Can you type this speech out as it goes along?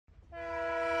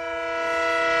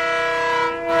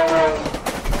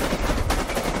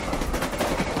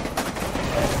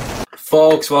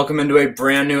Folks, welcome into a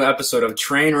brand new episode of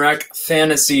Trainwreck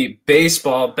Fantasy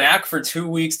Baseball. Back for 2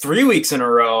 weeks, 3 weeks in a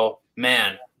row.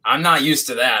 Man, I'm not used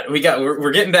to that.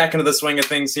 We're getting back into the swing of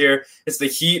things here. It's the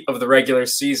heat of the regular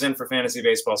season for fantasy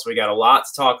baseball, so we got a lot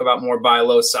to talk about. More buy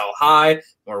low, sell high,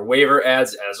 more waiver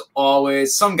ads as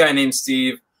always. Some guy named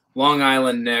Steve, Long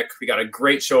Island Nick. We got a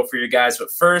great show for you guys,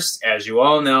 but first, as you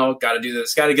all know, got to do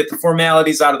this. Got to get the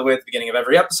formalities out of the way at the beginning of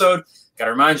every episode. Got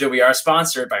to remind you, we are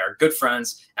sponsored by our good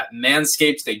friends at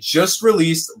Manscaped. They just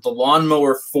released the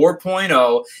Lawnmower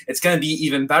 4.0. It's going to be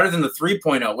even better than the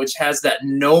 3.0, which has that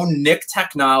no-nick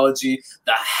technology,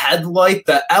 the headlight,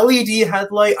 the LED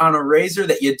headlight on a razor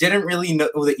that you didn't really know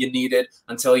that you needed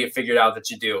until you figured out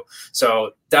that you do.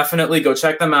 So definitely go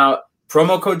check them out.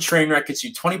 Promo code Trainwreck gets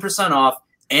you 20% off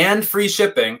and free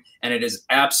shipping, and it is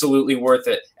absolutely worth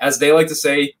it. As they like to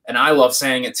say, and I love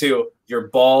saying it too, your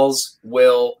balls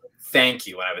will thank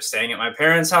you. When I was staying at my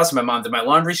parents' house and my mom did my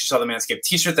laundry, she saw the Manscaped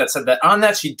t-shirt that said that on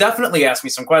that. She definitely asked me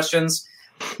some questions.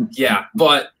 Yeah,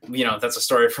 but, that's a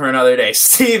story for another day.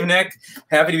 Steve, Nick,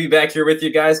 happy to be back here with you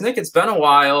guys. Nick, it's been a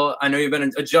while. I know you've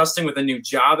been adjusting with a new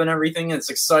job and everything. It's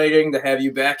exciting to have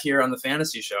you back here on the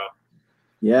fantasy show.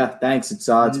 Yeah, thanks. It's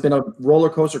been a roller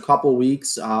coaster couple of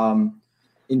weeks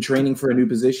in training for a new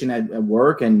position at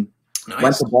work, and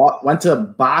nice. Went to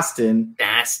Boston,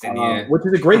 yeah. Which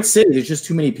is a great city. There's just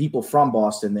too many people from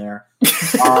Boston there.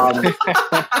 And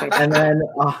then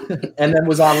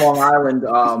was on Long Island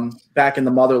back in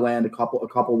the motherland a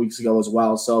couple weeks ago as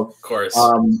well. So of course,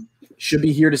 should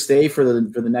be here to stay for the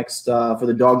next for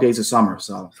the dog days of summer.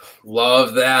 So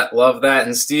love that.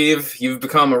 And Steve, you've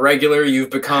become a regular. You've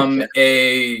become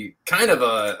a kind of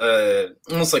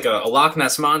almost like a Loch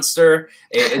Ness monster,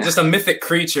 just a mythic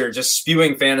creature, just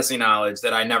spewing fantasy knowledge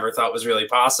that I never thought was really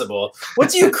possible. What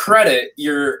do you credit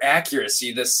your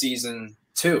accuracy this season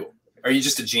to? Are you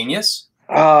just a genius?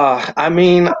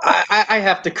 I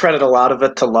have to credit a lot of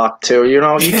it to luck too. You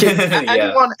can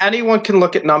anyone can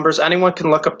look at numbers. Anyone can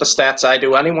look up the stats I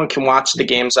do. Anyone can watch the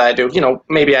games I do.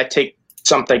 Maybe I take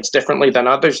some things differently than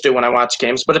others do when I watch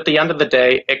games, but at the end of the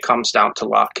day, it comes down to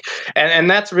luck. And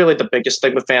that's really the biggest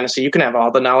thing with fantasy. You can have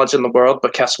all the knowledge in the world,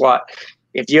 but guess what?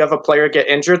 If you have a player get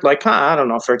injured, like, I don't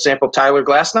know, for example, Tyler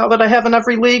Glasnow that I have in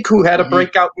every league, who had a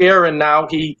breakout year and now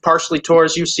he partially tore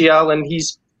his UCL and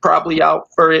he's probably out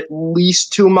for at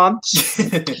least 2 months.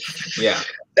 Yeah.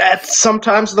 That's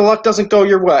sometimes the luck doesn't go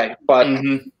your way, but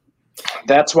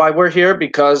that's why we're here,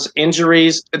 because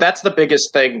injuries, that's the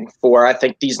biggest thing for, I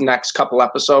think, these next couple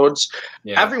episodes.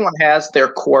 Yeah. Everyone has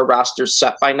their core rosters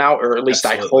set by now, or at least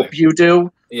Absolutely. I hope you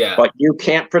do. Yeah. But you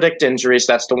can't predict injuries.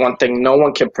 That's the one thing no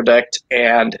one can predict,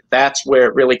 and that's where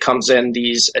it really comes in,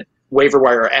 these waiver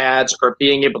wire ads or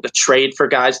being able to trade for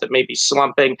guys that may be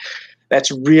slumping.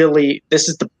 This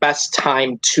is the best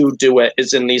time to do it,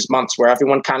 is in these months where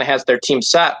everyone kind of has their team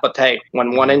set. But hey,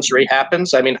 when one injury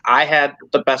happens, I had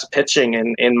the best pitching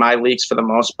in my leagues for the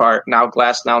most part. Now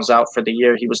Glasnow's out for the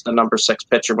year. He was the number 6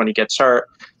 pitcher when he gets hurt.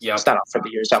 Yep. He's not out for the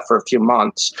year. He's out for a few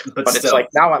months. But still. It's like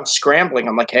now I'm scrambling.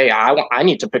 I'm like, hey, I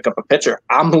need to pick up a pitcher.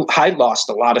 I lost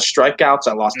a lot of strikeouts.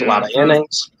 I lost a lot of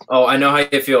innings. Oh, I know how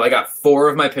you feel. I got 4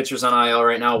 of my pitchers on IL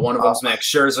right now. One of them's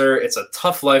Max Scherzer. It's a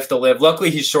tough life to live. Luckily,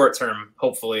 he's short-term.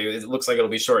 Hopefully, it looks like it'll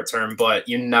be short-term, but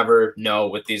you never know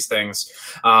with these things.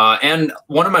 And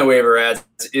one of my waiver ads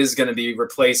is going to be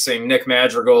replacing Nick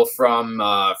Madrigal from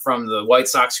the White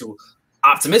Sox, who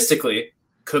optimistically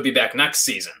could be back next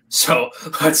season. So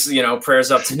let's, prayers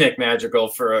up to Nick Madrigal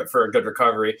for a good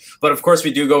recovery. But of course,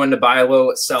 we do go into buy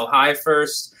low, sell high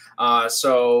first.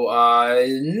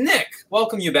 Nick,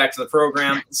 welcome you back to the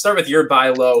program. Let's start with your buy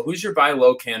low. Who's your buy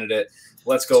low candidate?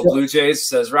 Let's go Blue Jays,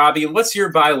 says Robbie. What's your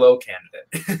buy low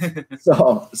candidate?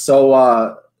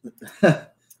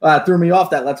 Threw me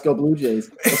off that Let's Go Blue Jays.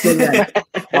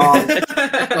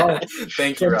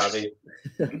 Thank you, Robbie.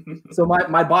 So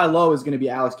my buy low is going to be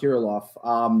Alex Kirilloff.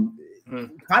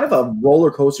 Kind of a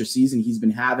roller coaster season he's been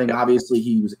having. Obviously,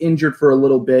 he was injured for a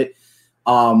little bit.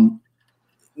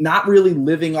 Not really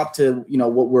living up to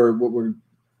what we're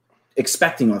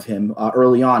expecting of him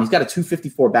early on. He's got a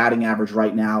 254 batting average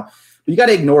right now, but you got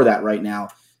to ignore that right now.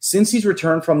 Since he's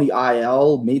returned from the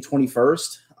IL May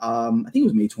 21st, I think it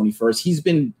was May 21st, he's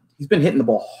been hitting the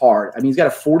ball hard. He's got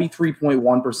a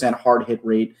 43.1% hard hit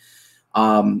rate,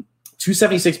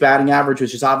 276 batting average,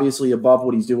 which is obviously above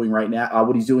what he's doing right now,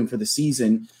 what he's doing for the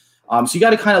season. So you got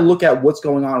to kind of look at what's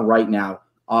going on right now.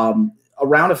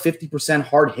 Around a 50%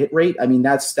 hard hit rate.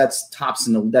 That's tops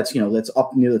in the that's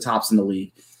up near the tops in the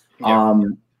league. Yeah.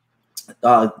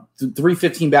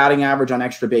 315 batting average on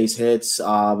extra base hits,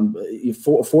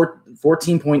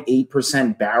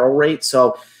 14.8% barrel rate.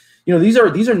 So these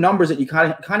are numbers that you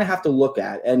kind of have to look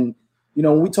at. And,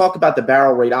 when we talk about the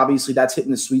barrel rate, obviously that's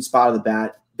hitting the sweet spot of the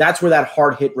bat. That's where that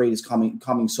hard hit rate is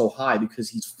coming so high, because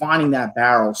he's finding that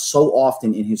barrel so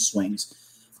often in his swings.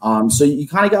 So you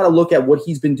kind of got to look at what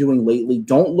he's been doing lately.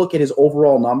 Don't look at his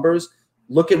overall numbers.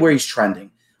 Look at where he's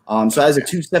trending. So as a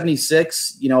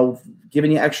 276,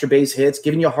 giving you extra base hits,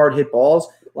 giving you hard hit balls,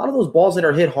 a lot of those balls that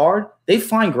are hit hard, they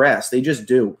find grass. They just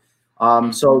do.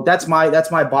 So that's my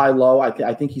buy low.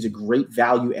 I think he's a great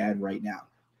value add right now.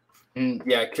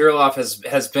 Yeah, Kirilloff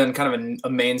has been kind of a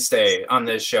mainstay on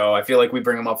this show. I feel like we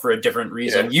bring him up for a different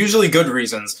reason, usually good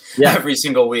reasons, every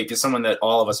single week. Is someone that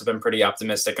all of us have been pretty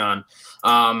optimistic on.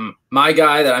 My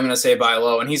guy that I'm going to say buy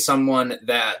low, and he's someone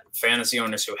that fantasy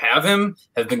owners who have him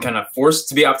have been kind of forced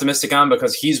to be optimistic on,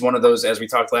 because he's one of those, as we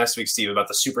talked last week, Steve, about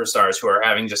the superstars who are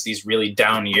having just these really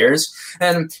down years.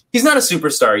 And he's not a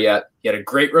superstar yet. He had a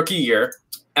great rookie year.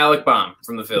 Alec Bohm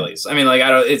from the Phillies. I mean,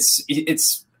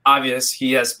 it's obvious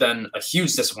he has been a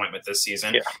huge disappointment this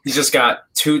season. Yeah. He's just got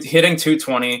hitting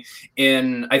 220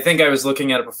 in, I think I was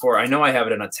looking at it before. I know I have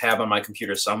it in a tab on my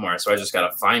computer somewhere, so I just got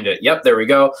to find it. Yep, there we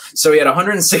go. So he had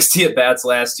 160 at-bats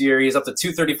last year. He's up to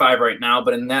 235 right now,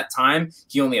 but in that time,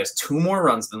 he only has 2 more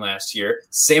runs than last year.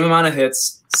 Same amount of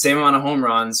hits, same amount of home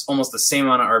runs, almost the same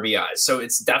amount of RBIs. So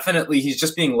it's definitely, he's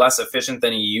just being less efficient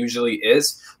than he usually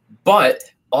is. But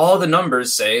all the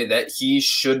numbers say that he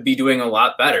should be doing a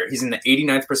lot better. He's in the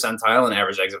 89th percentile in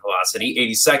average exit velocity,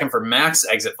 82nd for max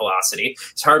exit velocity.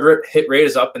 His hard hit rate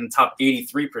is up in the top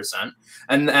 83%,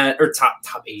 or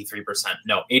top 83%.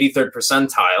 No, 83rd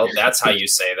percentile. That's how you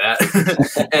say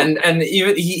that. and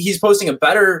even he's posting a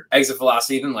better exit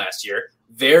velocity than last year.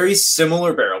 Very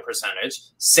similar barrel percentage,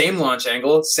 same launch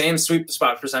angle, same sweep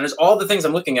spot percentage. All the things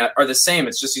I'm looking at are the same.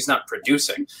 It's just he's not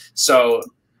producing. So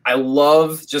I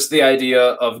love just the idea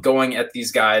of going at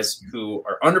these guys who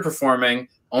are underperforming,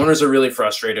 owners are really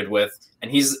frustrated with,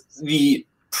 and he's the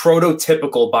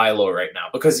prototypical buy low right now,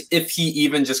 because if he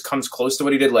even just comes close to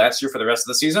what he did last year for the rest of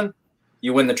the season,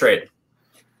 you win the trade.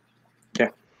 Yeah.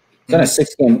 He's on a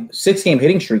six game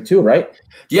hitting streak too, right?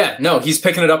 Yeah, no, he's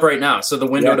picking it up right now. So the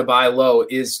window to buy low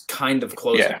is kind of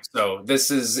closing. Yeah. So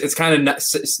it's kind of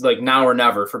like now or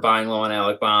never for buying low on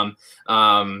Alec Bohm.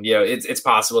 It's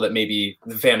possible that maybe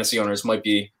the fantasy owners might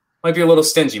be a little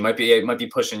stingy, might be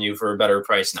pushing you for a better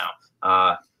price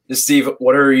now. Steve,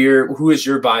 who is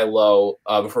your buy low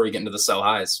before we get into the sell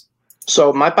highs?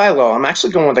 So my buy low, I'm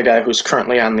actually going with a guy who's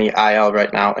currently on the IL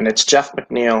right now, and it's Jeff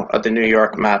McNeil of the New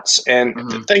York Mets. And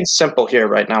the thing's simple here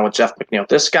right now with Jeff McNeil.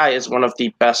 This guy is one of the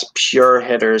best pure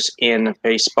hitters in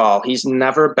baseball. He's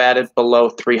never batted below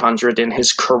 300 in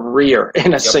his career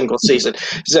in a single season.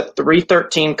 He's a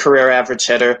 313 career average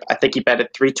hitter. I think he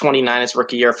batted 329 his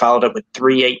rookie year, followed it with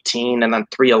 318 and then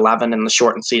 311 in the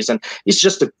shortened season. He's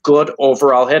just a good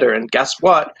overall hitter. And guess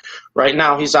what? Right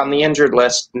now, he's on the injured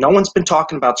list. No one's been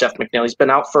talking about Jeff McNeil. He's been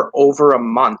out for over a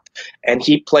month, and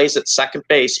he plays at second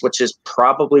base, which is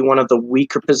probably one of the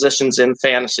weaker positions in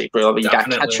fantasy. You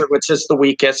got catcher, which is the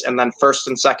weakest, and then first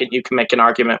and second, you can make an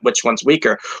argument which one's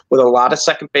weaker. With a lot of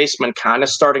second basemen kind of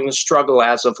starting to struggle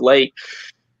as of late,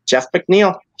 Jeff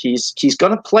McNeil, he's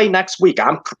going to play next week.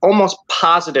 I'm almost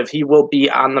positive he will be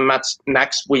on the Mets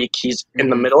next week. He's in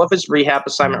the middle of his rehab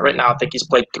assignment right now. I think he's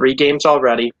played 3 games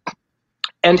already.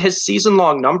 And his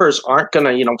season-long numbers aren't going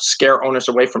to, scare owners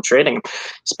away from trading him.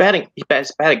 He's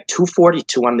batting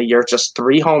 242 on the year, just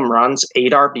 3 home runs,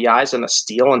 8 RBIs, and a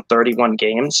steal in 31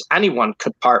 games. Anyone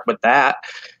could part with that.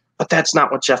 But that's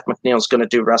not what Jeff McNeil is going to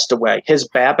do rest away. His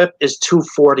BABIP is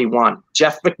 241.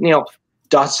 Jeff McNeil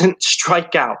doesn't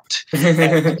strike out.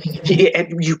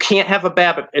 You can't have a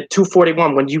BABIP at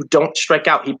 241 when you don't strike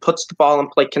out. He puts the ball in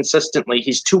play consistently.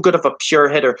 He's too good of a pure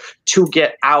hitter to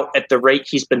get out at the rate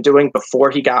he's been doing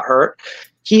before he got hurt.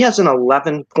 He has an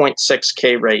 11.6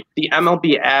 K rate. The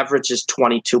MLB average is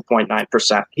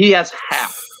 22.9%. He has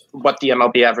half what the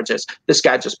MLB average is. This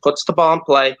guy just puts the ball in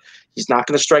play. He's not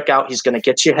going to strike out. He's going to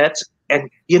get you hits. And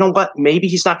you know what? Maybe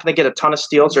he's not going to get a ton of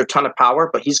steals or a ton of power,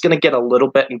 but he's going to get a little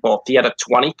bit in both. He had a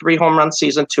 23 home run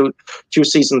season two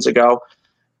seasons ago.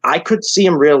 I could see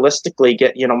him realistically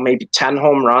get, maybe 10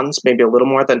 home runs, maybe a little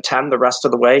more than 10 the rest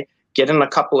of the way, get in a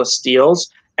couple of steals.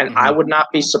 And I would not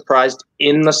be surprised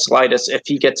in the slightest if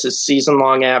he gets his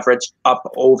season-long average up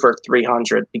over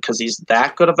 300, because he's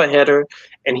that good of a hitter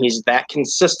and he's that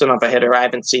consistent of a hitter. I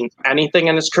haven't seen anything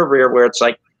in his career where it's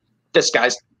like, this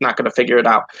guy's not going to figure it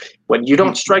out. When you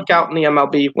don't strike out in the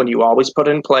MLB, when you always put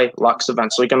in play, luck's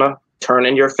eventually going to turn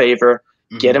in your favor.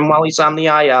 Get him while he's on the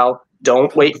IL.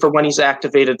 Don't wait for when he's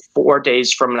activated 4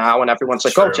 days from now and everyone's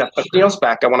like, oh, Jeff McNeil's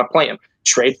back. I want to play him.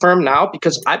 trade for him now?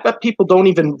 Because I bet people don't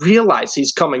even realize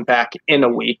he's coming back in a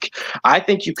week. I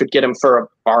think you could get him for a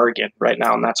bargain right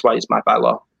now, and that's why he's my buy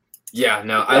low. Yeah,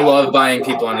 no, I love buying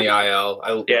people on the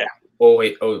IL. Yeah. Oh,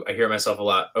 wait. Oh, I hear myself a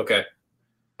lot. Okay.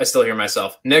 I still hear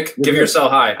myself. Nick, give your sell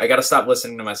high. I got to stop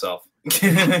listening to myself.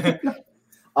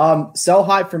 Sell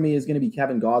high for me is going to be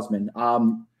Kevin Gausman.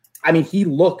 I mean, he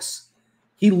looks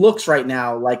right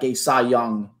now like a Cy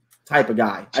Young type of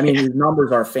guy. I mean, his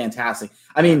numbers are fantastic.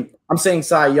 I mean, I'm saying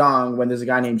Cy Young when there's a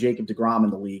guy named Jacob deGrom in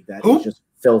the league that is just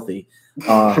filthy.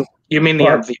 You mean the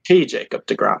MVP, Jacob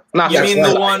deGrom?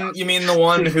 You mean the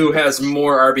one who has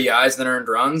more RBIs than earned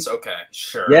runs? Okay,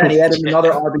 sure. Yeah, he had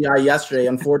another RBI yesterday.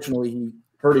 Unfortunately, he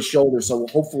hurt his shoulder, so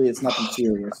hopefully it's nothing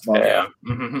serious. But yeah.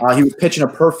 He was pitching a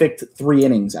perfect 3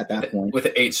 innings at that point. With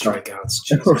 8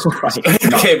 strikeouts.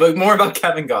 Right. Okay, but more about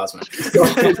Kevin Gausman.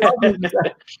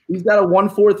 He's got a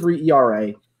 1.43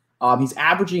 ERA. He's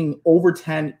averaging over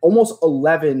 10, almost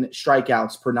 11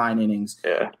 strikeouts per 9 innings.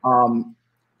 Yeah.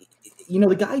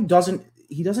 The guy doesn't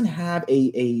have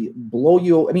a blow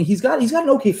you. I mean, he's got an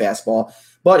okay fastball,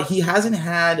 but he hasn't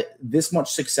had this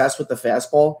much success with the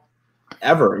fastball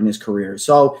ever in his career.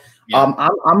 So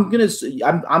I'm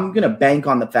gonna bank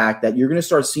on the fact that you're gonna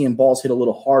start seeing balls hit a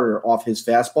little harder off his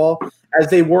fastball as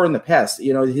they were in the past.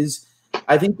 His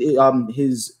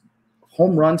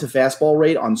home run to fastball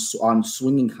rate on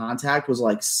swinging contact is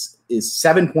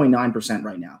 7.9%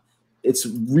 right now. It's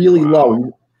really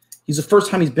low. He's the first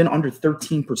time he's been under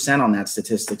 13% on that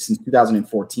statistic since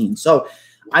 2014. So,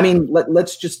 I mean,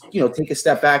 let's just take a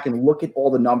step back and look at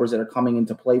all the numbers that are coming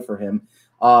into play for him.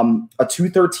 A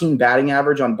 213 batting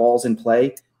average on balls in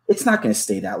play. It's not going to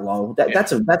stay that low.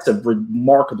 That's a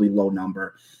remarkably low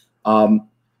number.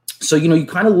 So you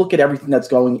kind of look at everything that's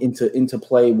going into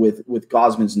play with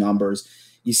Gausman's numbers.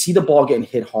 You see the ball getting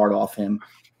hit hard off him.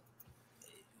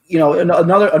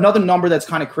 Another number that's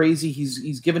kind of crazy.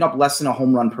 He's given up less than a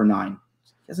home run per 9. He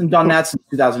hasn't done that since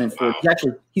 2004.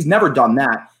 He's never done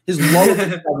that. His lowest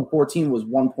in 2014 was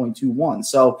 1.21.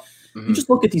 So you just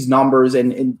look at these numbers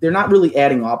and they're not really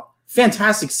adding up.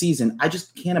 Fantastic season. I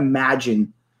just can't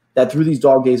imagine that through these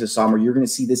dog days of summer, you're going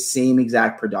to see the same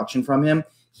exact production from him.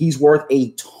 He's worth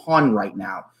a ton right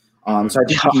now. So I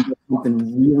think you can get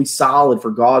something really solid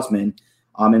for Gausman.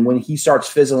 And when he starts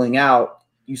fizzling out,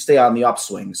 you stay on the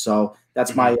upswing. So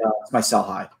that's my sell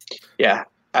high. Yeah.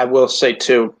 I will say,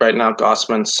 too, right now,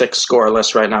 Gausman, 6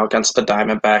 scoreless right now against the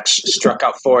Diamondbacks. Struck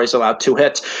out 4. He's allowed 2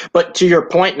 hits. But to your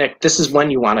point, Nick, this is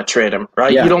when you want to trade him,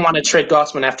 right? Yeah. You don't want to trade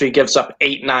Gausman after he gives up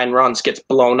 8-9 runs, gets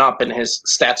blown up, and his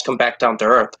stats come back down to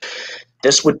earth.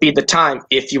 This would be the time,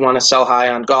 if you want to sell high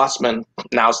on Gausman,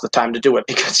 now's the time to do it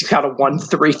because he's got a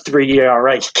 1.33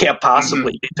 ERA. He can't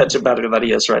possibly be pitching better than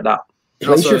he is right now.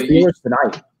 Place your feelers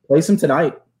tonight. Place him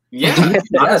tonight. Yeah,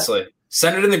 honestly.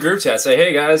 Send it in the group chat. Say,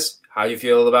 hey, guys. How you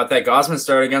feel about that Gausman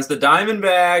start against the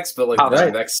Diamondbacks? But the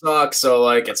Diamondbacks suck, so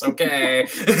it's okay.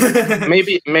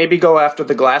 maybe go after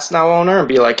the Glasnow owner and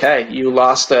be like, hey, you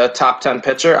lost a top 10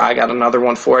 pitcher. I got another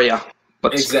one for you.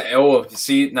 Exactly. Oh,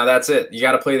 see, now that's it. You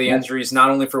got to play the injuries not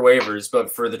only for waivers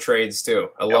but for the trades too.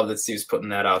 I love that Steve's putting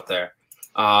that out there.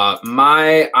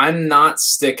 I'm not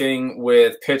sticking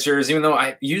with pitchers, even though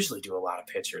I usually do a lot of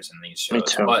pitchers in these shows. Me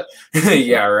too. But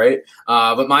yeah, right.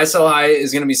 But my sell high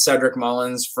is going to be Cedric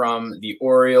Mullins from the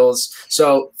Orioles.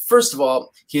 So first of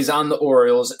all, he's on the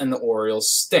Orioles, and the Orioles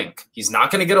stink. He's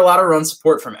not going to get a lot of run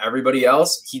support from everybody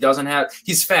else.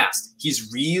 He's fast.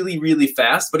 He's really, really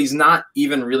fast, but he's not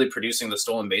even really producing the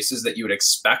stolen bases that you would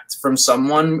expect from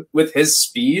someone with his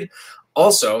speed.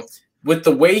 Also, with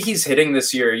the way he's hitting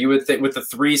this year, you would think with the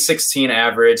 316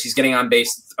 average, he's getting on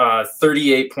base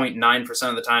 38.9%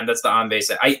 of the time. That's the on base.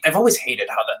 I've always hated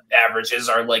how the averages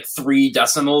are 3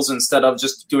 decimals instead of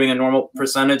just doing a normal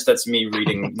percentage. That's me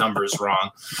reading numbers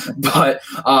wrong. But,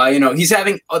 he's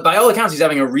having, by all accounts, he's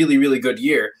having a really, really good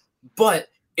year. But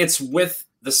it's with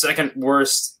the second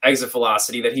worst exit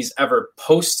velocity that he's ever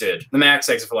posted, the max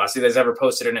exit velocity that he's ever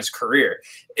posted in his career.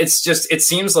 It's just, it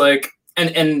seems like,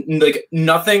 And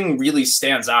nothing really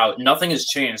stands out. Nothing has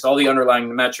changed. All the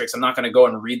underlying metrics, I'm not going to go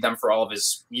and read them for all of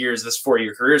his years, this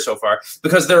 4-year career so far,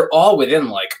 because they're all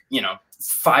within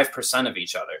 5% of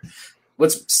each other.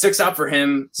 What sticks out for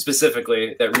him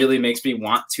specifically that really makes me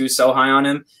want to sell high on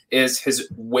him is his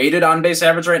weighted on-base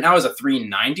average right now is a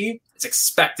 390. It's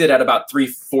expected at about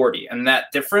 340. And that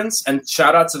difference, and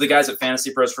shout out to the guys at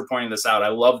Fantasy Pros for pointing this out. I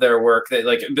love their work. They,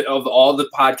 of all the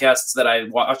podcasts that I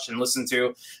watch and listen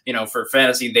to, for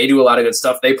fantasy, they do a lot of good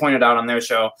stuff. They pointed out on their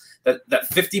show that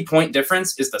 50-point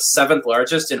difference is the 7th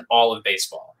largest in all of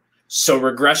baseball. So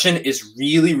regression is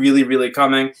really, really, really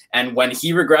coming. And when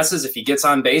he regresses, if he gets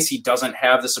on base, he doesn't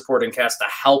have the supporting cast to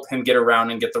help him get around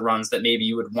and get the runs that maybe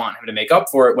you would want him to make up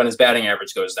for it when his batting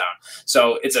average goes down.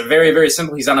 So it's a very, very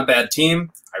simple. He's on a bad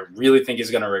team. I really think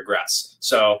he's going to regress.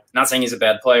 So not saying he's a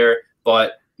bad player,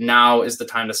 but now is the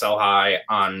time to sell high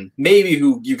on maybe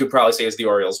who you could probably say is the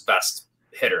Orioles' best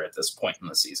hitter at this point in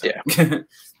the season. Yeah.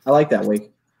 I like that,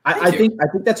 Wake. I think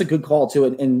that's a good call too.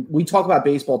 And we talk about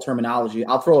baseball terminology.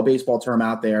 I'll throw a baseball term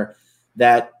out there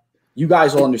that you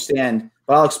guys will understand,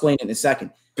 but I'll explain it in a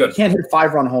second. Good. You can't hit a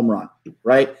 5-run home run,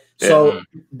 right? Yeah. So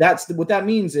that's what that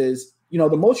means is,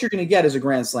 the most you're going to get is a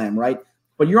grand slam, right?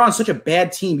 But you're on such a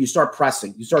bad team, you start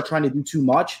pressing. You start trying to do too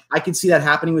much. I can see that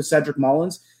happening with Cedric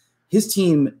Mullins. His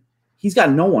team, he's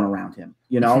got no one around him,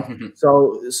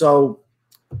 So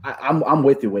I'm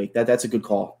with you, Wake. That's a good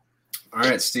call. All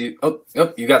right, Steve. Oh,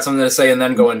 you got something to say and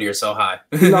then go into your sell high.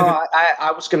 No,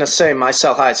 I was going to say my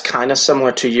sell high is kind of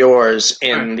similar to yours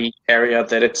in the area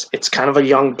that it's kind of a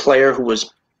young player who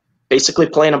was basically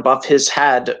playing above his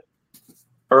head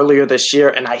earlier this year,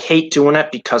 and I hate doing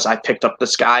it because I picked up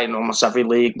this guy in almost every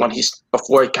league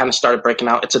before he kind of started breaking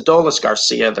out. It's Adolis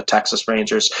Garcia, the Texas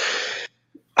Rangers.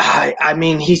 I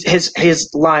mean, his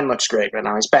line looks great right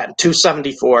now. He's batting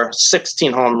 .274,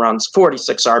 16 home runs,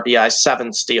 46 RBIs,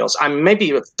 7 steals.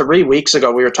 Maybe 3 weeks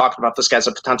ago we were talking about this guy's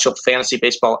a potential fantasy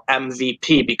baseball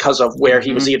MVP because of where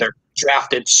he was either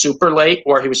drafted super late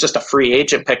or he was just a free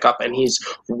agent pickup, and he's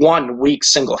 1 week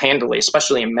single-handedly,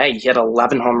 especially in May. He had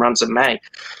 11 home runs in May.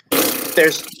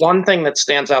 There's one thing that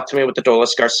stands out to me with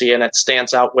Adolis Garcia, and it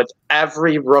stands out with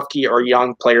every rookie or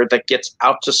young player that gets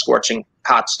out to scorching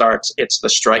hot starts. It's the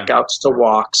strikeouts to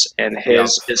walks, and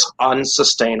his is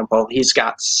unsustainable. He's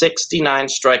got 69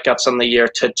 strikeouts on the year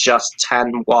to just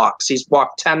 10 walks. He's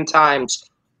walked 10 times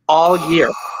all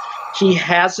year. He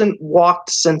hasn't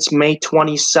walked since May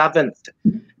 27th.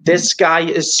 This guy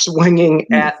is swinging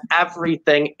at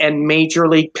everything, and major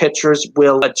league pitchers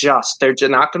will adjust. They're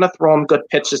not going to throw him good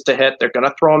pitches to hit. They're going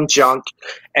to throw him junk,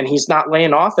 and he's not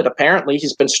laying off it. Apparently,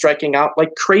 he's been striking out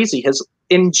like crazy.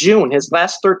 In June, his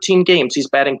last 13 games, he's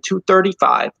batting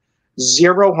 .235,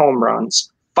 0 home runs,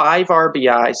 5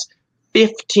 RBIs,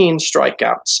 15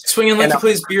 strikeouts. Swinging like he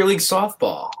plays beer league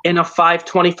softball. In a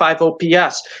 .525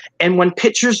 OPS. And when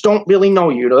pitchers don't really know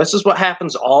you, this is what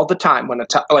happens all the time when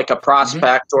a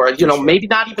prospect or, maybe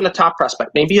not even a top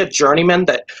prospect, maybe a journeyman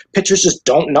that pitchers just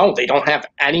don't know. They don't have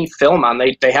any film on.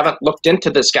 They haven't looked into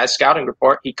this guy's scouting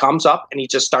report. He comes up and he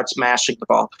just starts mashing the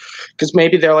ball. Because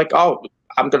maybe they're like, oh,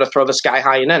 I'm going to throw this guy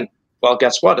high and in. Well,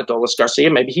 guess what? Adolis Garcia,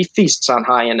 maybe he feasts on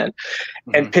high and in.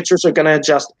 And pitchers are going to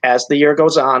adjust as the year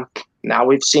goes on. Now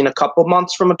we've seen a couple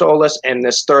months from Adolis, and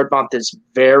this third month is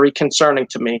very concerning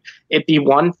to me. It'd be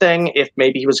one thing if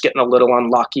maybe he was getting a little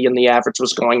unlucky and the average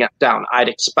was going down. I'd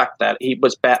expect that. He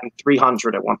was batting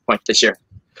 .300 at one point this year.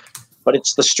 But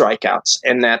it's the strikeouts,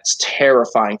 and that's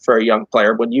terrifying for a young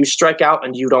player. When you strike out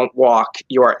and you don't walk,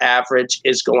 your average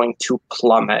is going to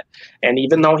plummet. And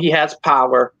even though he has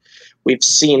power, we've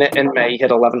seen it in May, he hit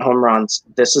 11 home runs.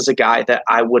 This is a guy that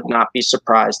I would not be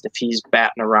surprised if he's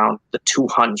batting around the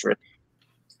 200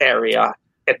 area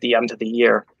at the end of the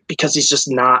year because he's just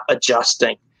not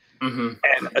adjusting. And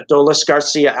Adolis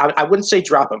Garcia, I wouldn't say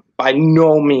drop him. By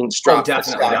no means drop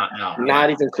him.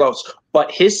 Not even close. But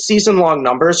his season-long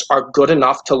numbers are good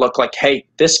enough to look like, hey,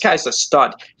 this guy's a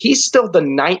stud. He's still the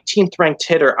 19th ranked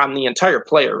hitter on the entire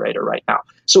player rater right now.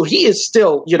 So he is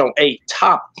still, a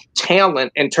top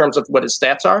talent in terms of what his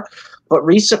stats are. But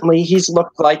recently he's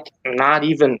looked like not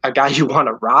even a guy you want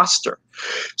to roster.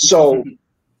 So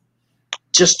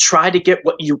just try to get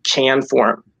what you can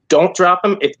for him. Don't drop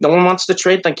him. If no one wants to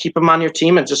trade, then keep him on your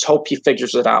team and just hope he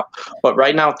figures it out. But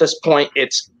right now at this point,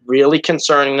 it's really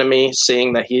concerning to me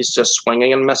seeing that he's just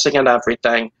swinging and missing at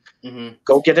everything.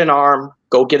 Go get an arm.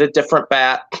 Go get a different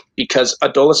bat because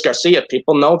Adolis Garcia,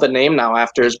 people know the name now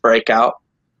after his breakout.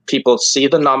 People see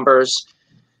the numbers.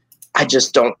 I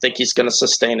just don't think he's going to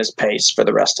sustain his pace for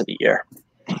the rest of the year.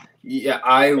 Yeah,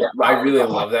 I really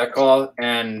love that call.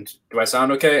 And do I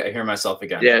sound okay? I hear myself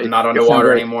again. Yeah, I'm not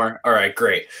underwater anymore. All right,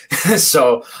 great.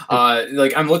 So,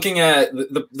 I'm looking at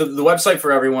the website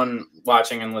for everyone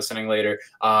watching and listening later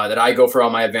that I go for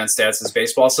all my advanced stats is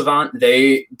Baseball Savant.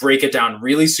 They break it down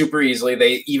really super easily.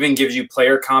 They even give you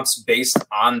player comps based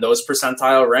on those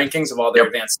percentile rankings of all their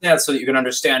advanced stats so that you can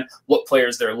understand what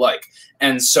players they're like.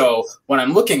 And so when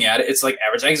I'm looking at it, it's like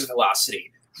average exit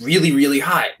velocity, really, really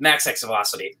high. Max exit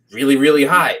velocity, really, really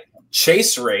high.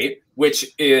 Chase rate, which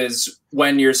is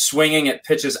when you're swinging at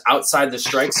pitches outside the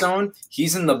strike zone,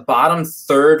 he's in the bottom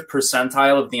third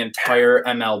percentile of the entire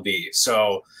MLB.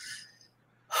 So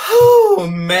Oh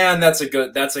man, that's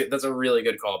a really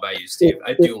good call by you, Steve.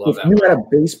 I do love that. If you had a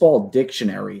baseball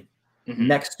dictionary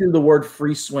next to the word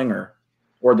free swinger,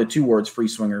 or the two words free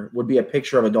swinger, would be a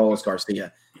picture of Adolis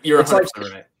Garcia. You're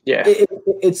 100% right. Yeah,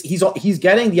 he's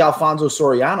getting the Alfonso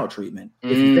Soriano treatment.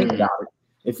 If you think about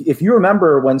it, if you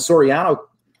remember when Soriano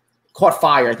caught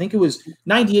fire, I think it was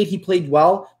 98. He played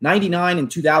well. 99 and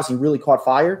 2000, he really caught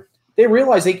fire. They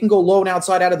realized they can go low and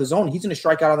outside out of the zone. He's going to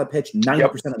strike out on the pitch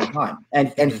 90% of the time.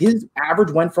 And his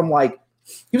average went from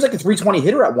he was like a 320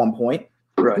 hitter at one point.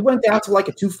 Right. He went down to like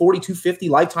a 240, 250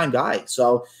 lifetime guy.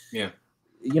 So,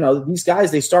 these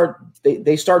guys, they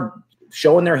start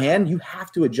showing their hand. You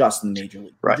have to adjust in the major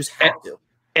league. Right. You just have to.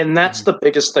 And that's the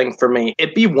biggest thing for me.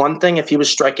 It'd be one thing if he was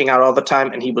striking out all the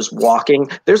time and he was walking.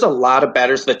 There's a lot of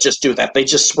batters that just do that. They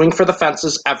just swing for the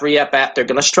fences every at bat. They're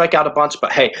going to strike out a bunch,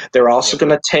 but hey, they're also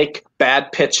going to take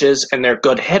bad pitches and they're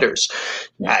good hitters.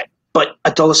 But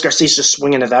Adolis Garcia's just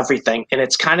swinging at everything, and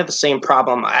it's kind of the same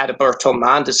problem Adalberto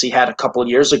Mondesi had a couple of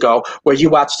years ago, where you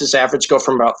watched his average go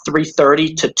from about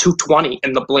 330 to 220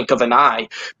 in the blink of an eye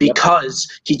because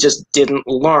he just didn't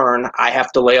learn, I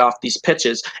have to lay off these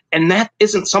pitches. And that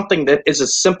isn't something that is a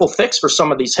simple fix for some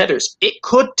of these hitters. It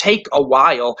could take a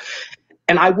while.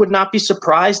 And I would not be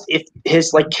surprised if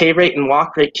his K rate and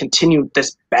walk rate continue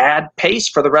this bad pace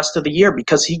for the rest of the year,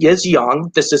 because he is young.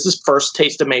 This is his first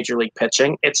taste of major league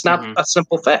pitching. It's not a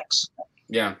simple fix.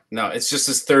 Yeah, no, it's just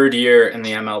his third year in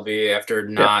the MLB after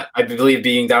I believe,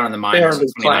 being down in the minors in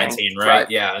 2019, right?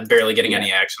 Yeah, and barely getting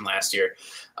any action last year.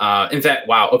 In fact,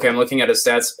 wow. Okay, I'm looking at his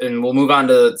stats, and we'll move on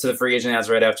to the free agent ads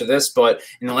right after this. But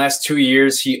in the last 2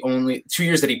 years, 2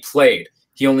 years that he played,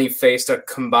 he only faced a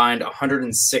combined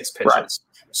 106 pitches. Right.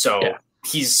 So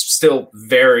he's still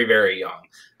very, very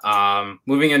young.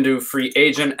 Moving into free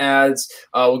agent ads,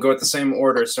 we'll go with the same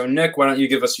order. So, Nick, why don't you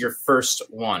give us your first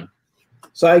one?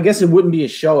 So I guess it wouldn't be a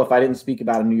show if I didn't speak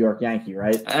about a New York Yankee,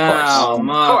 right? Oh,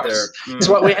 mother. It's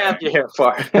what we have you here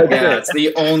for. Yeah, it's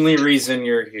the only reason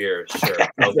you're here. Sure.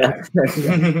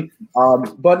 Okay.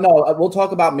 But no, we'll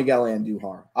talk about Miguel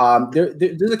Andujar.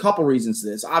 There's a couple reasons to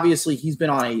this. Obviously, he's been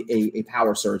on a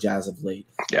power surge as of late.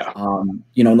 Yeah.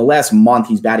 In the last month,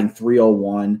 he's batting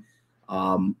 .301.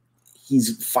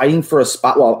 He's fighting for a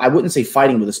spot. Well, I wouldn't say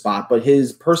fighting with a spot, but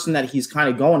his person that he's kind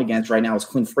of going against right now is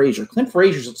Clint Frazier. Clint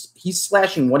Frazier, he's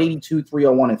slashing 182,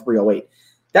 301, and 308.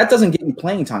 That doesn't get you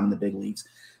playing time in the big leagues.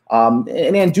 And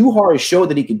Andujar has showed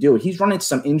that he could do it. He's run into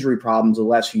some injury problems the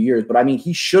last few years, but I mean,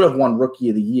 he should have won Rookie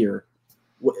of the Year.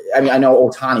 I mean, I know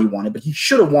Ohtani won it, but he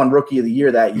should have won Rookie of the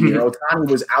Year that year. Ohtani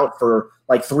was out for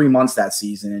 3 months that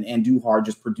season, and Andujar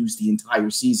just produced the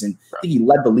entire season. I think he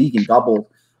led the league in double,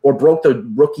 or broke the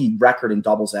rookie record in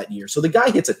doubles that year. So the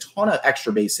guy hits a ton of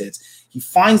extra base hits. He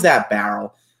finds that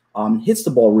barrel, hits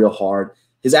the ball real hard.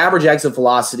 His average exit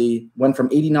velocity went from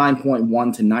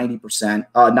 89.1 to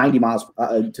 90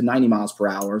 miles per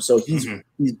hour. So he's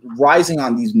rising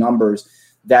on these numbers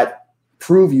that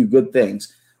prove you good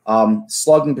things.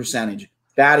 Slugging percentage,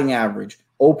 batting average,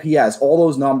 OPS, all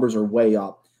those numbers are way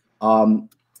up.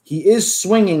 He is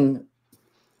swinging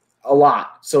a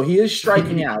lot. So he is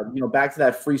striking out, back to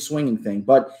that free swinging thing,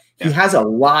 but he has a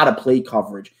lot of plate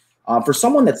coverage. For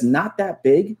someone that's not that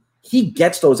big, he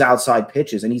gets those outside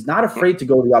pitches, and he's not afraid to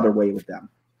go the other way with them.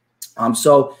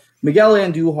 So Miguel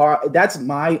Andujar, that's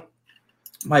my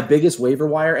biggest waiver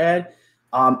wire ad.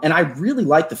 And I really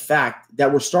like the fact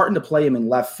that we're starting to play him in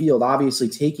left field, obviously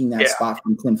taking that spot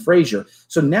from Clint Frazier.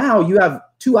 So now you have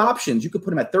two options. You could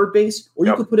put him at third base, or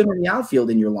you could put him in the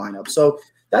outfield in your lineup. So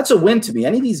that's a win to me.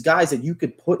 Any of these guys that you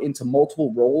could put into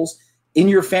multiple roles in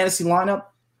your fantasy lineup,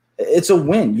 it's a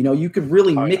win. You could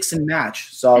really mix and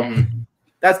match. So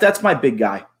that's my big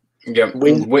guy. Yeah,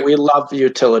 we love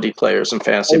utility players in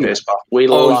fantasy baseball. We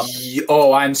love.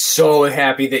 I'm so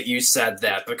happy that you said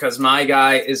that, because my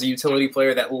guy is a utility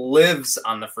player that lives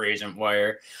on the free agent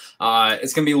wire.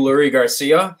 It's going to be Leury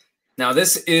Garcia. Now,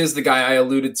 this is the guy I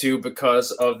alluded to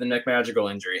because of the Nick Madrigal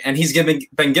injury. And he's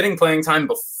been getting playing time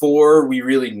before we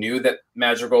really knew that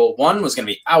Madrigal, 1, was going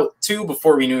to be out, 2,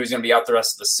 before we knew he was going to be out the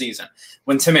rest of the season.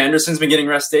 When Tim Anderson's been getting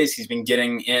rest days, he's been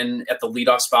getting in at the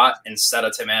leadoff spot instead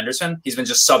of Tim Anderson. He's been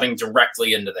just subbing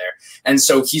directly into there. And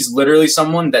so he's literally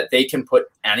someone that they can put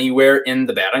anywhere in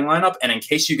the batting lineup. And in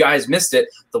case you guys missed it,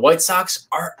 the White Sox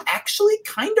are actually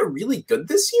kind of really good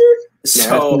this year.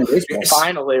 So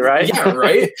finally, right? Yeah,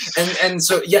 right. And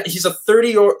so he's a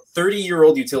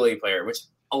 30-year-old utility player, which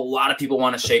a lot of people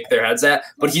want to shake their heads at,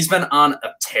 but he's been on a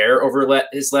tear over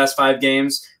his last 5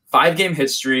 games. 5-game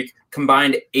hit streak,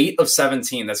 combined 8 of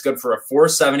 17. That's good for a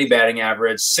 470 batting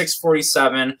average,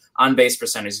 647 on base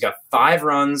percentage. He's got 5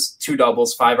 runs, 2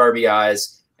 doubles, 5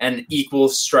 RBIs, and equal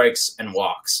strikes and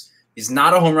walks. He's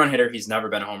not a home run hitter. He's never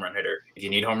been a home run hitter. If you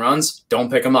need home runs, don't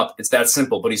pick him up. It's that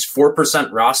simple. But he's 4%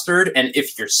 rostered, and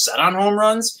if you're set on home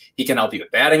runs, he can help you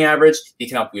with batting average. He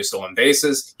can help you with stolen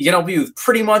bases. He can help you with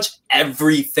pretty much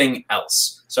everything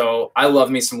else. So I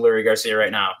love me some Leury Garcia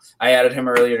right now. I added him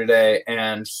earlier today,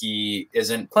 and he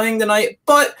isn't playing tonight,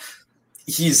 but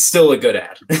he's still a good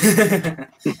ad.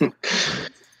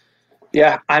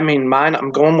 Yeah, I mean, mine,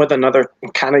 I'm going with another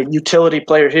kind of utility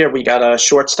player here. We got a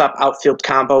shortstop outfield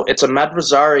combo. It's Amed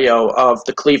Rosario of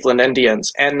the Cleveland Indians.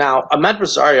 And now, Amed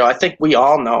Rosario, I think we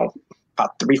all know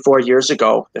about 3-4 years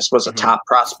ago, this was a top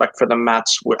prospect for the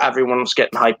Mets where everyone was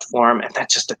getting hyped for him. And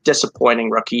that's just a disappointing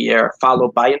rookie year,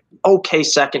 followed by an okay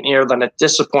second year, then a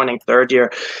disappointing third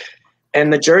year.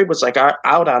 And the jury was like out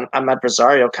on Amed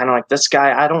Rosario, kind of like, this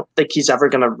guy, I don't think he's ever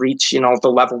going to reach,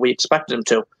 the level we expected him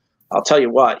to. I'll tell you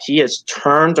what, he has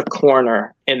turned a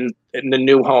corner in the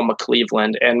new home of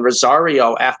Cleveland. And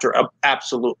Rosario, after an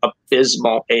absolute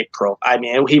abysmal April, I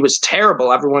mean, he was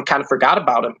terrible. Everyone kind of forgot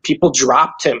about him. People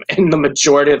dropped him in the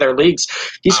majority of their leagues.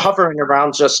 He's hovering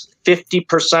around just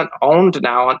 50% owned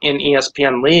now in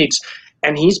ESPN leagues.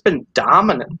 And he's been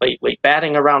dominant lately,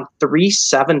 batting around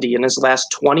 370 in his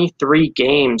last 23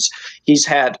 games. He's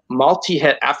had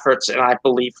multi-hit efforts in, I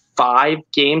believe,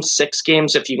 6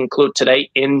 games, if you include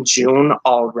today, in June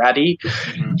already.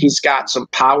 Mm-hmm. He's got some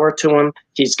power to him.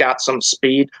 He's got some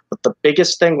speed. But the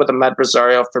biggest thing with Amed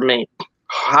Rosario for me,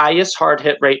 highest hard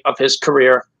hit rate of his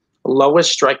career,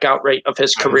 lowest strikeout rate of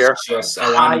his career.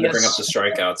 I wanted to bring up the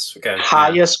strikeouts. Okay.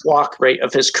 Highest walk rate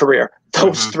of his career.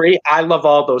 Those three, I love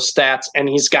all those stats, and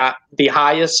he's got the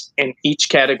highest in each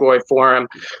category for him,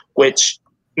 which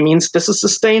means this is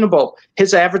sustainable.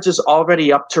 His average is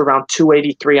already up to around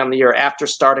 283 on the year after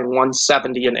starting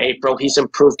 170 in April. He's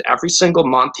improved every single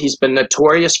month. He's been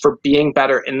notorious for being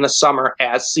better in the summer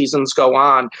as seasons go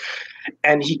on.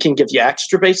 And he can give you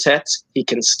extra base hits. He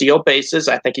can steal bases.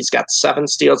 I think he's got 7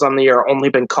 steals on the year, only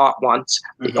been caught once.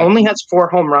 He only has 4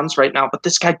 home runs right now, but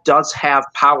this guy does have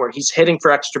power. He's hitting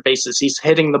for extra bases. He's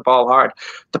hitting the ball hard.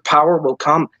 The power will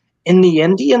come. In the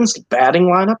Indians' batting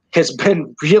lineup has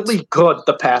been really good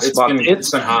the past month. It's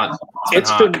been hot.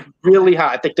 It's been really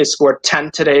hot. I think they scored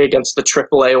 10 today against the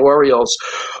AAA Orioles.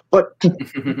 But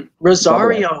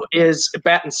Rosario is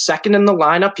batting second in the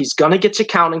lineup. He's going to get you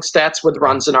counting stats with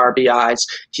runs and RBIs.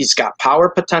 He's got power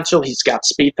potential. He's got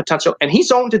speed potential. And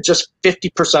he's owned in just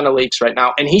 50% of leagues right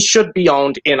now. And he should be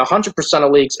owned in 100%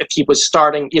 of leagues if he was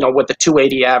starting, with the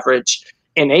 280 average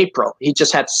in April. He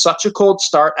just had such a cold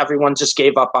start. Everyone just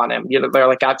gave up on him. They're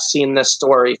like, I've seen this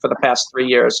story for the past 3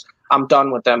 years. I'm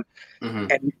done with him.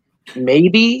 And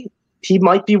maybe he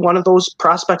might be one of those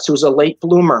prospects who's a late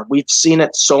bloomer. We've seen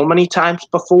it so many times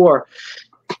before.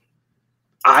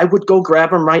 I would go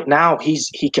grab him right now.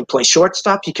 He can play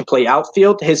shortstop. He can play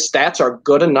outfield. His stats are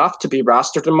good enough to be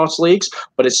rostered in most leagues.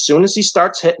 But as soon as he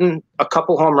starts hitting a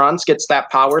couple home runs, gets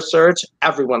that power surge,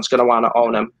 everyone's going to want to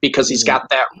own him because he's got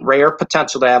that rare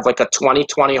potential to have like a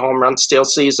 20-20 home run steal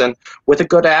season with a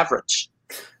good average.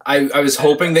 I was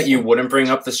hoping that you wouldn't bring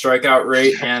up the strikeout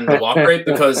rate and the walk rate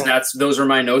because those were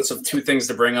my notes of 2 things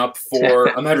to bring up for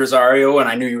Amed Rosario, and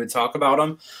I knew you would talk about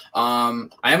him. I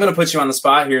am going to put you on the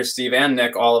spot here, Steve and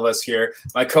Nick, all of us here.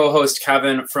 My co-host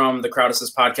Kevin from the Crowd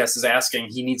Assist podcast is asking,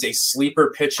 he needs a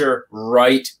sleeper pitcher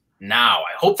right now.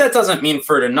 I hope that doesn't mean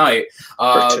for tonight,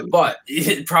 but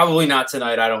probably not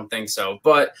tonight. I don't think so.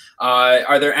 But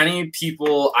are there any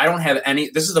people? I don't have any.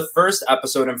 This is the first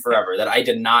episode in forever that I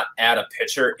did not add a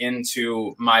pitcher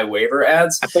into my waiver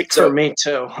ads. I think for me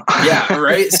too. Yeah,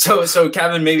 right. So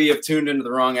Kevin, maybe you've tuned into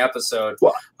the wrong episode.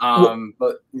 But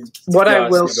what I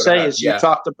will say is you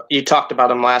talked about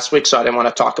him last week, so I didn't want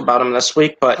to talk about him this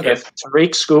week. But if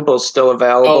Tariq Skubal is still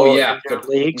available in your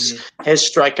leagues, his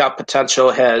strikeout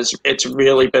potential it's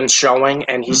really been showing,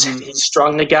 and he's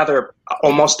strung together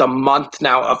almost a month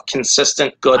now of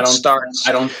consistent good starts.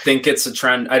 I don't think it's a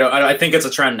trend. I think it's a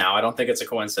trend now. I don't think it's a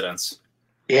coincidence.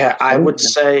 Yeah, I would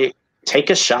say take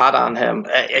a shot on him.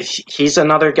 He's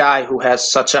another guy who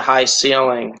has such a high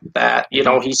ceiling that,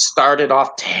 he started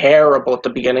off terrible at the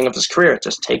beginning of his career. It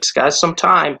just takes guys some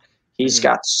time. He's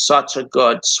got such a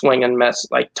good swing and miss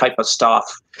type of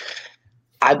stuff.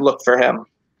 I'd look for him.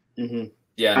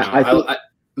 Yeah, no,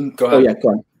 go ahead. Oh, yeah, go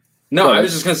on. No, I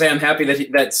was just going to say I'm happy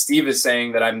that Steve is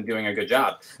saying that I'm doing a good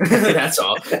job. That's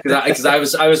all. Because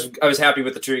I was happy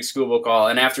with the Tariq Skubal call,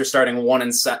 and after starting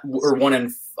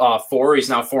 1-4, he's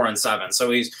now 4-7.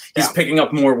 So he's picking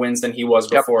up more wins than he was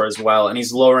before as well, and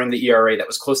he's lowering the ERA that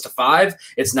was close to 5.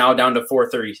 It's now down to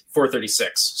 4.36.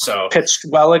 So pitched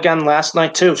well again last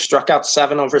night too. Struck out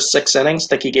 7 over 6 innings. I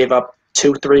think he gave up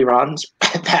 2-3 runs.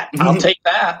 I'll take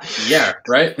that. Yeah,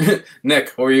 right. Nick,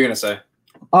 what were you gonna say?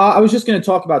 I was just going to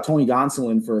talk about Tony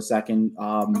Gonsolin for a second.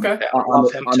 Okay,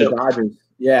 on the Dodgers.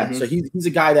 Yeah, so he's a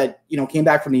guy that came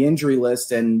back from the injury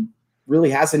list and really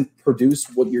hasn't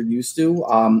produced what you're used to.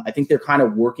 I think they're kind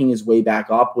of working his way back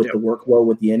up with the workload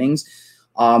with the innings.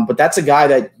 But that's a guy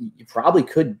that you probably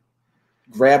could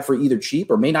grab for either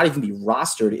cheap or may not even be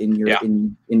rostered in your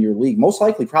in your league. Most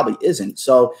likely probably isn't.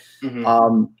 So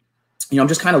I'm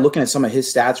just kind of looking at some of his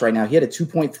stats right now. He had a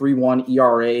 2.31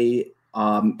 ERA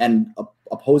and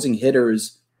opposing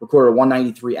hitters recorded a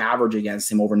 193 average against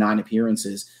him over 9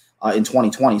 appearances in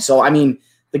 2020. So, I mean,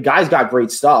 the guy's got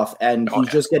great stuff, and he's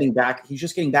just getting back. He's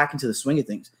just getting back into the swing of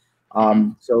things.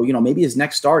 So, maybe his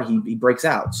next start he breaks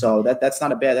out. So that's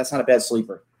not a bad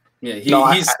sleeper. Yeah,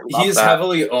 he's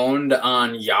heavily owned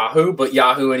on Yahoo, but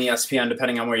Yahoo and ESPN,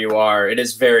 depending on where you are, it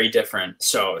is very different.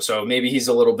 So maybe he's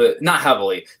a little bit, not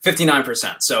heavily,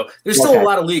 59%. So there's still a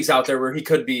lot of leagues out there where he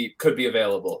could be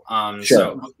available. Sure.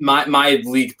 So my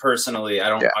league personally,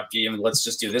 let's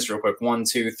just do this real quick. 1,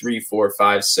 2, 3, 4,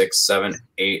 5, 6, 7,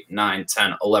 8, 9,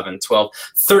 10, 11, 12,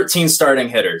 13 starting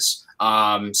hitters.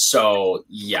 So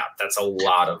yeah, that's a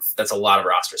lot of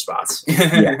roster spots.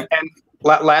 And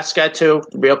last guy too,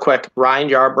 real quick, Ryan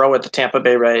Yarbrough at the Tampa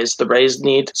Bay Rays. The Rays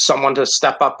need someone to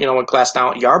step up, with Glass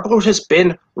now. Yarbrough has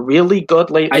been really good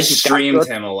lately. I streamed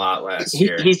him a lot last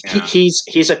year.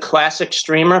 He's a classic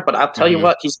streamer, but I'll tell you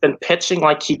what, he's been pitching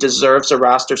like he deserves a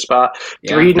roster spot.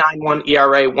 3.91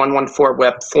 ERA, 1.14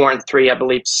 WHIP, 4-3, I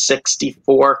believe,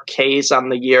 64 Ks on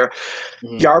the year.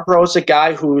 Yarbrough's a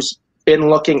guy who's been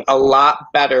looking a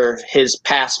lot better his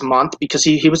past month because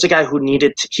he was a guy who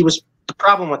the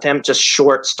problem with him, just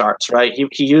short starts, right?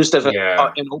 He used as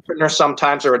an opener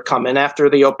sometimes, or would come in after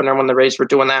the opener when the Rays were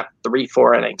doing that,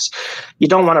 3-4 innings. You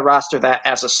don't want to roster that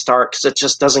as a start because it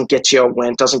just doesn't get you a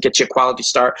win, doesn't get you a quality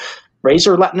start. Rays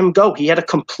are letting him go. He had a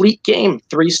complete game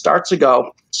 3 starts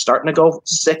ago, starting to go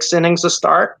 6 innings a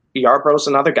start. Yarbrough's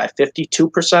another guy, 52%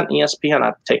 ESPN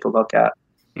I'd take a look at.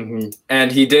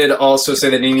 And he did also say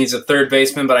that he needs a third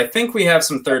baseman, but I think we have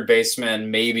some third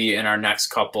basemen maybe in our next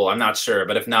couple. I'm not sure,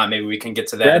 but if not, maybe we can get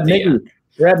to that.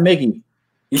 Grab Miggy.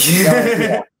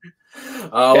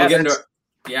 We'll get into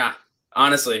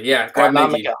honestly, grab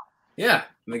Miggy. Yeah,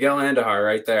 Miguel Andujar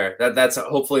right there. That's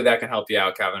hopefully that can help you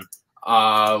out, Kevin.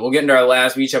 We'll get into our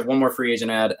last. We each have one more free agent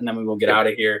ad, and then we will get out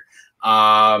of here.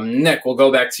 Nick, we'll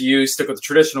go back to you. Stick with the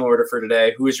traditional order for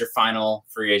today. Who is your final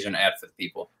free agent ad for the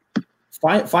people?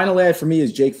 Final ad for me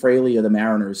is Jake Fraley of the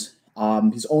Mariners.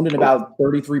 He's owned in about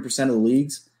 33% of the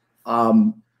leagues.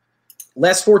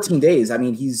 Last 14 days, I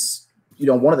mean, he's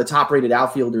one of the top-rated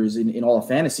outfielders in all of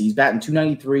fantasy. He's batting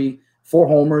 .293, 4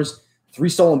 homers, 3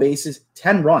 stolen bases,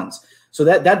 10 runs. So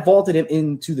that vaulted him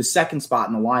into the second spot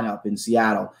in the lineup in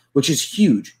Seattle, which is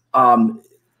huge.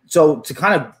 So to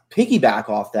kind of piggyback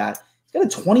off that, he's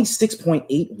got a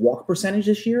 26.8 walk percentage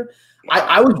this year.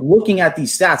 I was looking at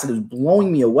these stats and it was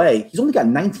blowing me away. He's only got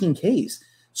 19 Ks.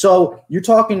 So you're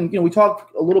talking, we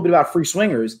talked a little bit about free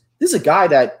swingers. This is a guy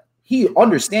that he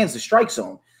understands the strike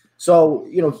zone. So,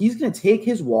 he's going to take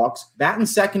his walks, batting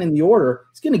second in the order.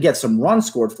 He's going to get some runs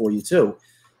scored for you too.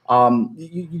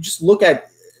 You just look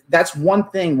at, that's one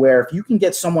thing where if you can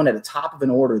get someone at the top of an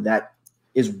order that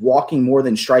is walking more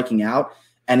than striking out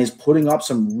and is putting up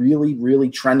some really,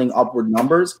 really trending upward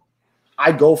numbers,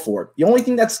 I go for it. The only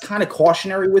thing that's kind of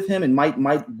cautionary with him and might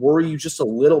worry you just a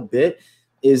little bit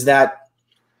is that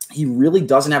he really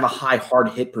doesn't have a high hard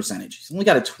hit percentage. He's only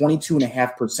got a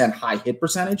 22.5% high hit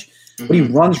percentage, but he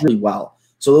runs really well.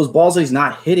 So those balls that he's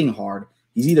not hitting hard,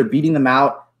 he's either beating them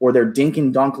out or they're dink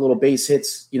and dunk little base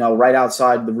hits, right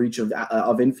outside the reach of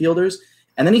infielders,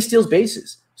 and then he steals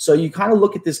bases. So you kind of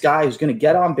look at this guy who's going to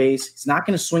get on base. He's not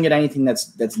going to swing at anything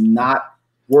that's not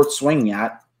worth swinging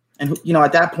at. And,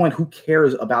 at that point, who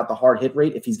cares about the hard hit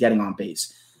rate if he's getting on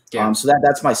base? Yeah. So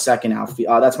that's my second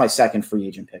that's my second free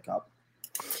agent pickup.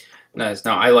 Nice.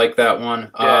 No, I like that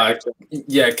one.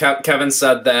 Kevin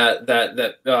said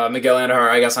that Miguel Andujar,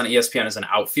 I guess on ESPN, is an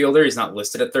outfielder. He's not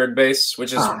listed at third base,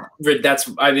 which is I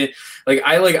like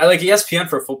ESPN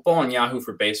for football and Yahoo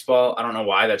for baseball. I don't know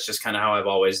why. That's just kind of how I've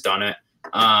always done it.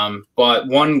 But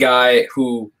one guy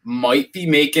who might be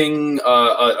making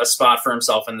a spot for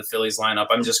himself in the Phillies lineup,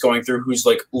 I'm just going through who's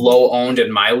like low owned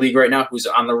in my league right now, who's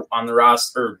on the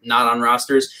roster or not on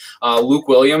rosters. Luke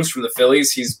Williams from the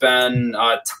Phillies. He's been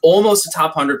almost a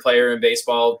top 100 player in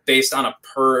baseball based on a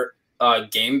per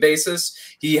game basis,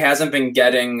 he hasn't been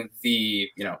getting the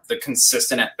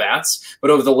consistent at bats.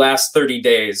 But over the last 30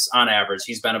 days, on average,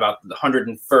 he's been about the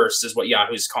 101st is what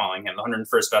Yahoo's calling him, the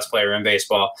 101st best player in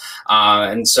baseball.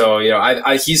 And so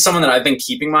he's someone that I've been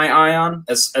keeping my eye on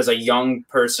as a young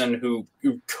person who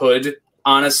could.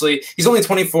 Honestly, he's only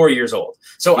 24 years old.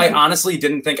 So I honestly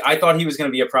I thought he was going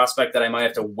to be a prospect that I might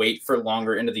have to wait for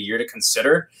longer into the year to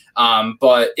consider.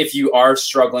 But if you are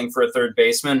struggling for a third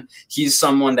baseman, he's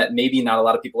someone that maybe not a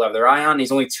lot of people have their eye on.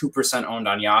 He's only 2% owned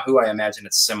on Yahoo. I imagine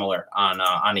it's similar on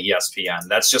ESPN.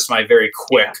 That's just my very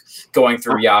quick going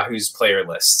through Yahoo's player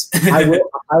list.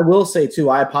 I will say too,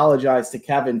 I apologize to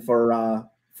Kevin for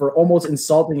almost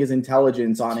insulting his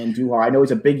intelligence on Andujar. I know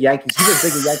he's a big Yankees. He's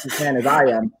as big a Yankees fan as I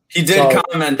am. He did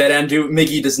comment that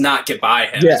Miggy does not get by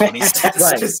him. Yeah, when he said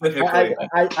right.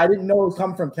 I didn't know it was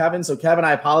coming from Kevin. So Kevin,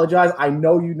 I apologize. I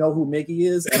know you know who Miggy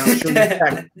is,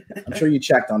 and I'm sure you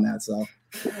checked on that. So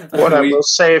what I will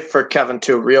say for Kevin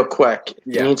too, real quick,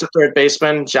 he needs a third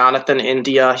baseman. Jonathan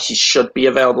India, he should be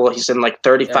available. He's in like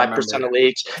 35% of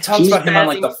leagues. I talked about him on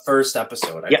like the first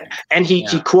episode. I think. And he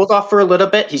cooled off for a little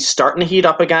bit. He's starting to heat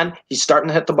up again. He's starting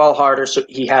to hit the ball harder. So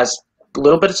he has a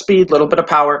little bit of speed, a little bit of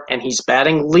power, and he's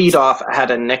batting leadoff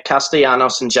ahead of Nick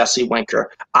Castellanos and Jesse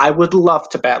Winker. I would love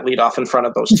to bat leadoff in front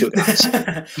of those two guys.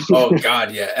 Oh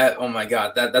God, yeah. Oh my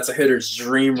God, that's a hitter's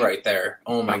dream right there.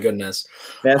 Oh my goodness.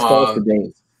 Fastballs for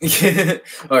days.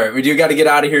 All right, we do got to get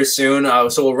out of here soon.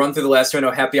 So we'll run through the last two. I know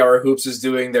Happy Hour Hoops is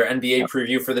doing their NBA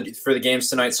preview for the games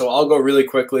tonight, so I'll go really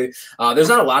quickly. There's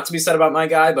not a lot to be said about my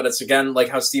guy, but it's again like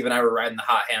how Steve and I were riding the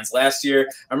hot hands last year.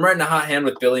 I'm riding a hot hand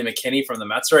with Billy McKinney from the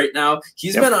Mets right now.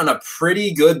 He's been on a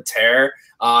pretty good tear.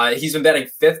 He's been batting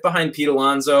fifth behind Pete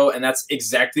Alonso, and that's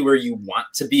exactly where you want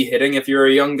to be hitting if you're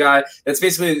a young guy. That's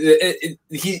basically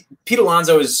Pete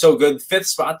Alonso is so good. Fifth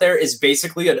spot there is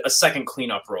basically a second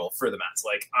cleanup role for the Mets.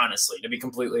 Like honestly, to be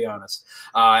completely honest,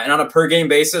 and on a per game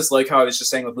basis, like how I was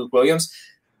just saying with Luke Williams,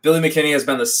 Billy McKinney has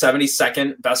been the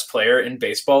 72nd best player in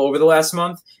baseball over the last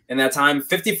month. In that time,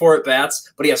 54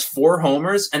 at-bats, but he has 4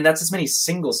 homers, and that's as many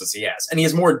singles as he has. And he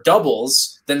has more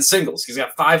doubles than singles. He's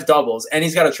got 5 doubles, and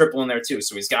he's got a triple in there too.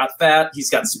 So he's got fat, he's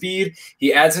got speed,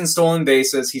 he adds in stolen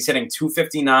bases. He's hitting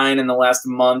 259 in the last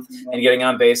month and getting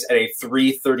on base at a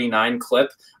 339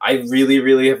 clip. I really,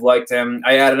 really have liked him.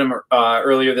 I added him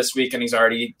earlier this week, and he's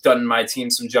already done my team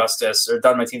some justice, or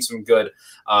done my team some good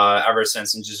ever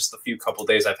since in just the few couple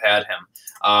days I've had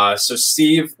him. So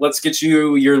Steve, let's get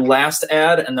you your last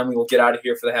ad, and then we will get out of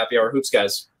here for the Happy Hour Hoops,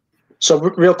 guys. So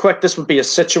real quick, this would be a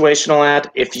situational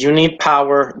ad. If you need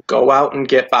power, go out and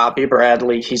get Bobby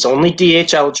Bradley. He's only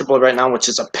DH eligible right now, which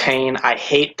is a pain. I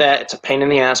hate that. It's a pain in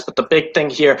the ass. But the big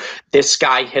thing here, this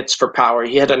guy hits for power.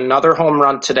 He had another home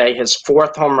run today, his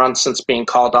 4th home run since being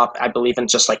called up, I believe, in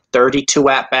just like 32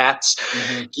 at-bats.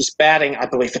 Mm-hmm. He's batting, I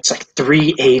believe it's like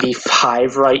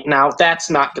 385 right now. That's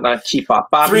not going to keep up.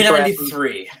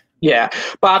 393. Yeah,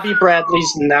 Bobby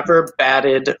Bradley's never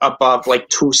batted above like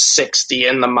 260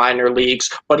 in the minor leagues,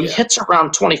 but he hits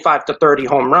around 25 to 30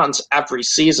 home runs every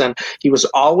season. He was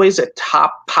always a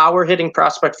top power hitting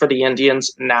prospect for the Indians.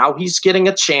 Now he's getting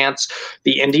a chance.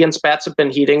 The Indians' bats have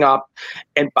been heating up,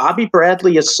 and Bobby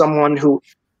Bradley is someone who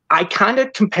I kind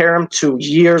of compare him to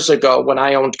years ago when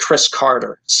I owned Chris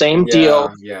Carter. Same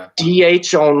deal,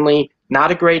 DH only. Not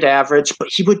a great average, but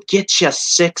he would get you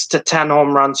 6 to 10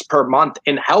 home runs per month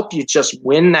and help you just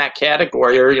win that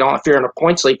category. Or, if you're in a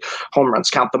points league, home runs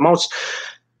count the most.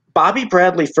 Bobby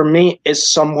Bradley, for me,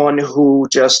 is someone who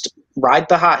just ride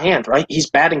the hot hand, right? He's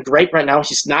batting great right now.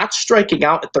 He's not striking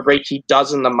out at the rate he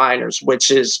does in the minors, which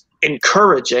is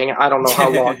encouraging. I don't know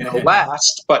how long it'll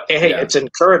last, but hey, it's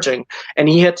encouraging. And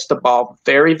he hits the ball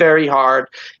very, very hard.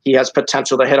 He has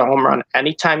potential to hit a home run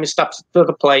anytime he steps to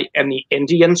the plate, and the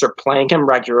Indians are playing him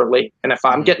regularly. And if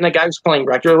I'm getting a guy who's playing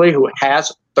regularly who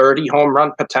has 30 home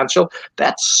run potential,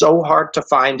 that's so hard to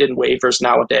find in waivers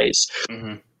nowadays.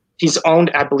 Mm-hmm. He's owned,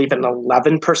 I believe, in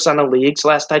 11% of leagues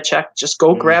last I checked. Just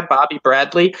go grab Bobby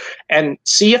Bradley and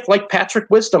see if, like Patrick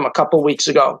Wisdom a couple weeks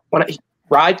ago, when he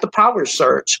ride the power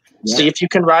surge. Yeah. See if you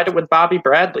can ride it with Bobby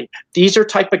Bradley. These are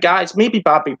type of guys. Maybe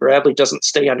Bobby Bradley doesn't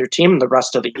stay on your team the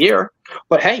rest of the year,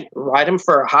 but hey, ride him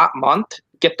for a hot month.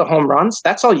 Get the home runs.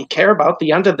 That's all you care about. At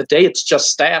the end of the day, it's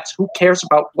just stats. Who cares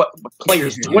about what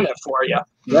player's doing it for you?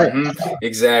 Right. Mm-hmm.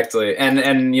 Exactly.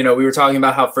 And we were talking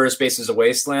about how first base is a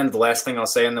wasteland. The last thing I'll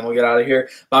say, and then we'll get out of here.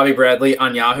 Bobby Bradley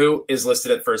on Yahoo is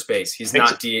listed at first base. He's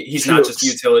not he's not just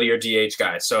utility or DH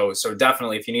guy. So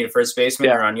definitely, if you need a first baseman,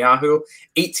 you're on Yahoo.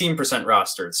 18%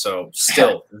 rostered. So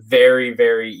still very,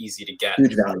 very easy to get.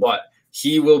 Huge value. But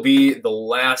he will be the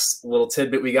last little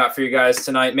tidbit we got for you guys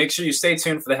tonight. Make sure you stay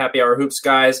tuned for the Happy Hour Hoops,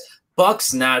 guys.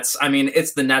 Bucks Nets. I mean,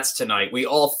 it's the Nets tonight. We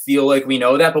all feel like we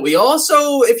know that, but we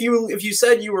also, if you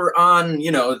said you were on,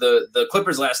 the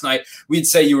Clippers last night, we'd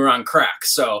say you were on crack.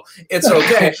 So it's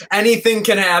okay. Anything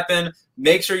can happen.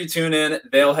 Make sure you tune in.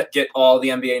 They'll get all the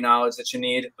NBA knowledge that you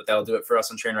need, but that'll do it for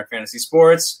us on Trainwreck Fantasy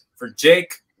Sports. For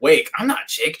Jake Wake, I'm not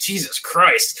Jake. Jesus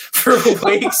Christ. For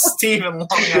Wake, Stephen, Long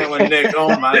Island Nick.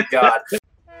 Oh my God.